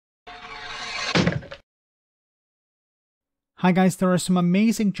Hi guys, there are some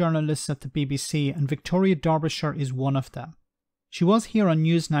amazing journalists at the BBC and Victoria Derbyshire is one of them. She was here on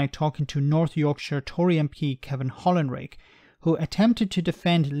Newsnight talking to North Yorkshire Tory MP Kevin Hollinrake, who attempted to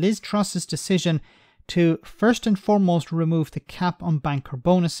defend Liz Truss's decision to first and foremost remove the cap on banker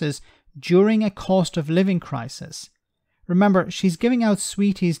bonuses during a cost of living crisis. Remember, she's giving out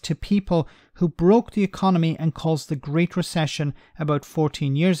sweeties to people who broke the economy and caused the Great Recession about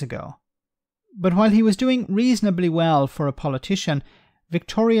 14 years ago. But while he was doing reasonably well for a politician,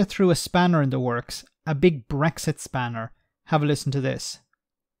 Victoria threw a spanner in the works, a big Brexit spanner. Have a listen to this.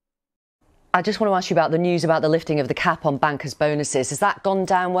 I just want to ask you about the news about the lifting of the cap on bankers' bonuses. Has that gone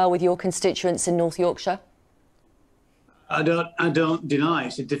down well with your constituents in North Yorkshire? I don't deny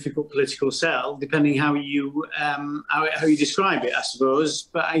it's a difficult political sell, depending how you describe it, I suppose.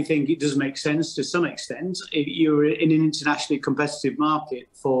 But I think it does make sense to some extent. If you're in an internationally competitive market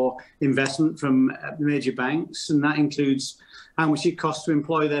for investment from major banks, and that includes how much it costs to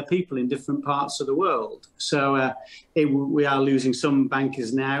employ their people in different parts of the world. So we are losing some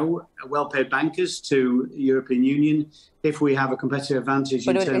bankers now, well-paid bankers, to the European Union. If we have a competitive advantage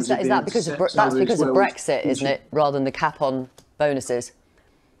in terms of... Is that because of Brexit, isn't it, rather than the cap on bonuses?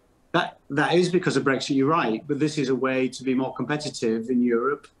 That is because of Brexit, you're right. But this is a way to be more competitive in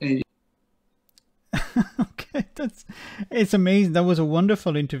Europe. Okay, it's amazing. That was a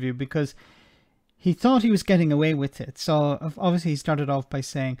wonderful interview because he thought he was getting away with it. So obviously he started off by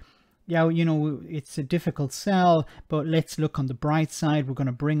saying, yeah, you know, it's a difficult sell, but let's look on the bright side. We're going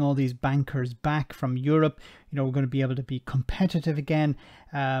to bring all these bankers back from Europe. You know, we're going to be able to be competitive again.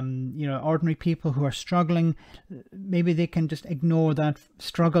 You know, ordinary people who are struggling, maybe they can just ignore that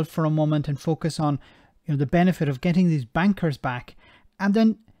struggle for a moment and focus on, you know, the benefit of getting these bankers back. And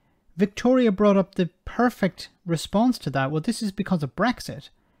then Victoria brought up the perfect response to that. Well, this is because of Brexit.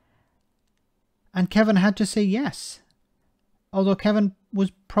 And Kevin had to say yes. Although Kevin was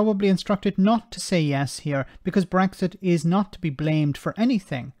probably instructed not to say yes here because Brexit is not to be blamed for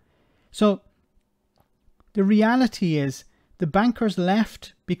anything. So the reality is the bankers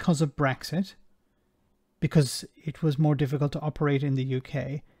left because of Brexit, because it was more difficult to operate in the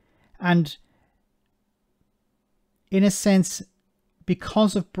UK. And in a sense,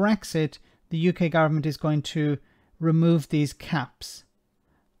 because of Brexit, the UK government is going to remove these caps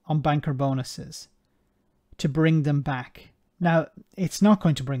on banker bonuses to bring them back. Now, it's not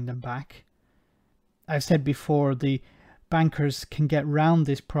going to bring them back. I've said before, the bankers can get round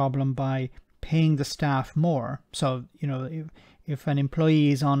this problem by paying the staff more. So, you know, if an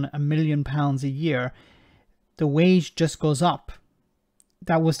employee is on £1 million a year, the wage just goes up.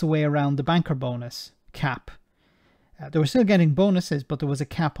 That was the way around the banker bonus cap. They were still getting bonuses, but there was a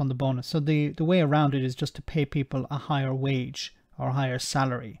cap on the bonus. So the way around it is just to pay people a higher wage or a higher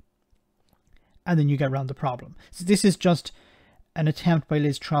salary. And then you get around the problem. So this is just an attempt by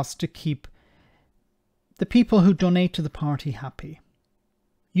Liz Truss to keep the people who donate to the party happy.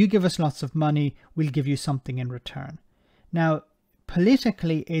 You give us lots of money, we'll give you something in return. Now,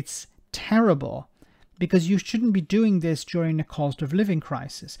 politically, it's terrible because you shouldn't be doing this during a cost of living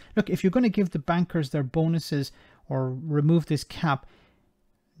crisis. Look, if you're going to give the bankers their bonuses or remove this cap,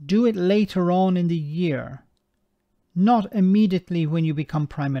 do it later on in the year, not immediately when you become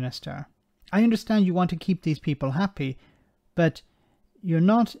Prime Minister. I understand you want to keep these people happy, but you're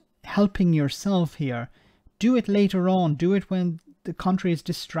not helping yourself here. Do it later on. Do it when the country is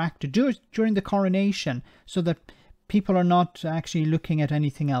distracted. Do it during the coronation so that people are not actually looking at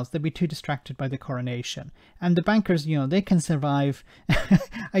anything else. They'll be too distracted by the coronation. And the bankers, you know, they can survive.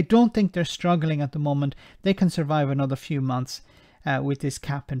 I don't think they're struggling at the moment. They can survive another few months with this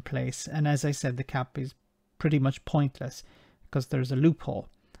cap in place. And as I said, the cap is pretty much pointless because there's a loophole.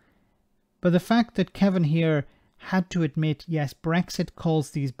 But the fact that Kevin here had to admit, yes, Brexit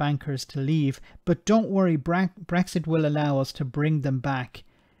caused these bankers to leave, but don't worry, Brexit will allow us to bring them back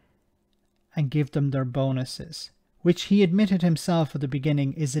and give them their bonuses, which he admitted himself at the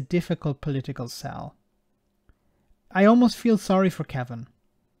beginning is a difficult political sell. I almost feel sorry for Kevin,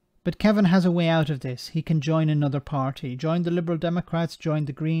 but Kevin has a way out of this. He can join another party, join the Liberal Democrats, join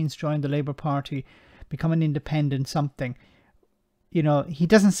the Greens, join the Labour Party, become an independent something. You know, he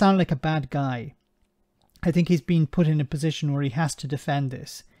doesn't sound like a bad guy. I think he's been put in a position where he has to defend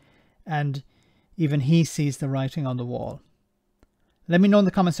this. And even he sees the writing on the wall. Let me know in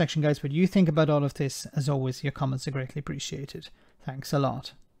the comment section, guys, what you think about all of this. As always, your comments are greatly appreciated. Thanks a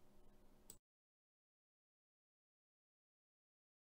lot.